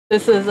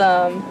This is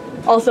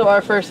also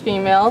our first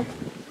female.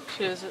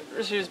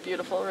 She was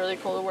beautiful, really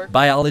cool to work with.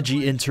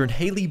 Biology intern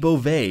Hailey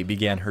Bovee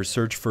began her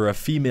search for a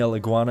female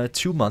iguana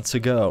 2 months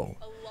ago.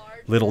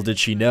 Little did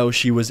she know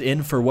she was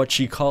in for what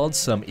she called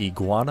some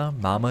Iguana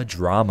Mama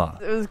drama.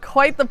 It was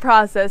quite the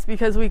process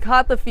because we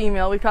caught the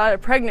female, we caught a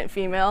pregnant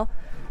female,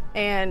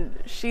 and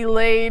she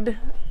laid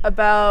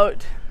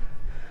about,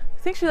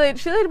 I think she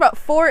laid about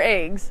 4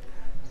 eggs.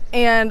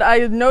 And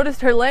I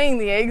noticed her laying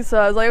the eggs, so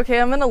I was like, okay,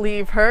 I'm gonna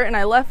leave her, and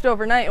I left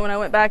overnight, and when I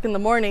went back in the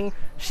morning,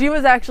 she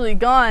was actually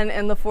gone,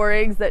 and the 4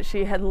 eggs that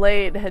she had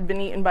laid had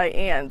been eaten by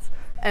ants.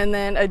 And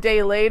then a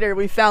day later,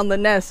 we found the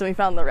nest, and we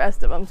found the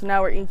rest of them, so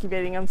now we're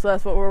incubating them, so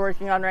that's what we're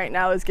working on right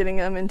now, is getting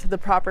them into the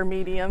proper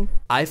medium.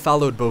 I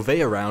followed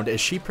Bovee around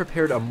as she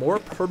prepared a more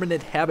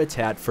permanent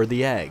habitat for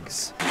the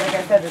eggs. Like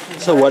I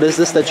said, so what is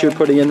this that you're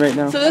putting in right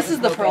now? So this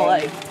is the pearl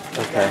egg.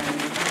 Okay.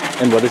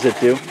 And what does it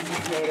do?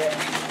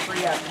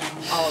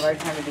 All of our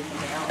time to do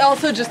something else.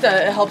 Also just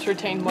it helps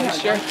retain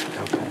moisture.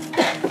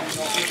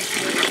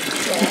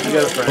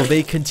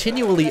 Bovee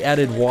continually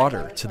added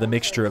water to the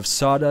mixture of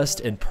sawdust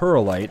and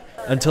perlite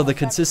until the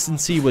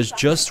consistency was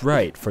just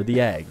right for the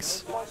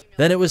eggs.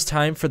 Then it was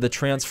time for the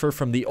transfer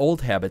from the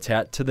old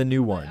habitat to the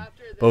new one.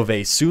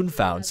 Bovee soon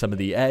found some of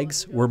the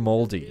eggs were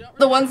moldy.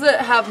 The ones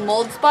that have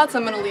mold spots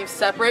I'm going to leave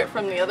separate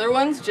from the other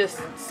ones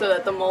just so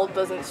that the mold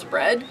doesn't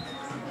spread.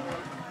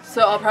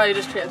 So I'll probably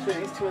just transfer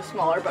these to a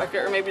smaller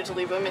bucket or maybe just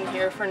leave them in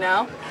here for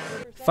now.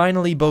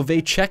 Finally,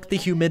 Bovee checked the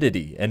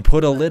humidity and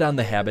put a lid on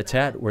the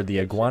habitat where the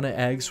iguana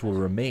eggs will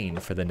remain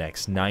for the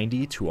next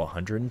 90 to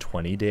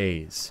 120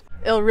 days.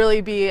 It'll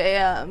really be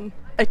a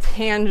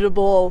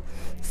tangible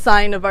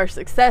sign of our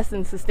success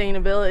and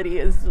sustainability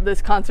is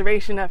this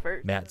conservation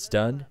effort. Matt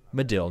Zdun,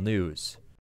 Medill News.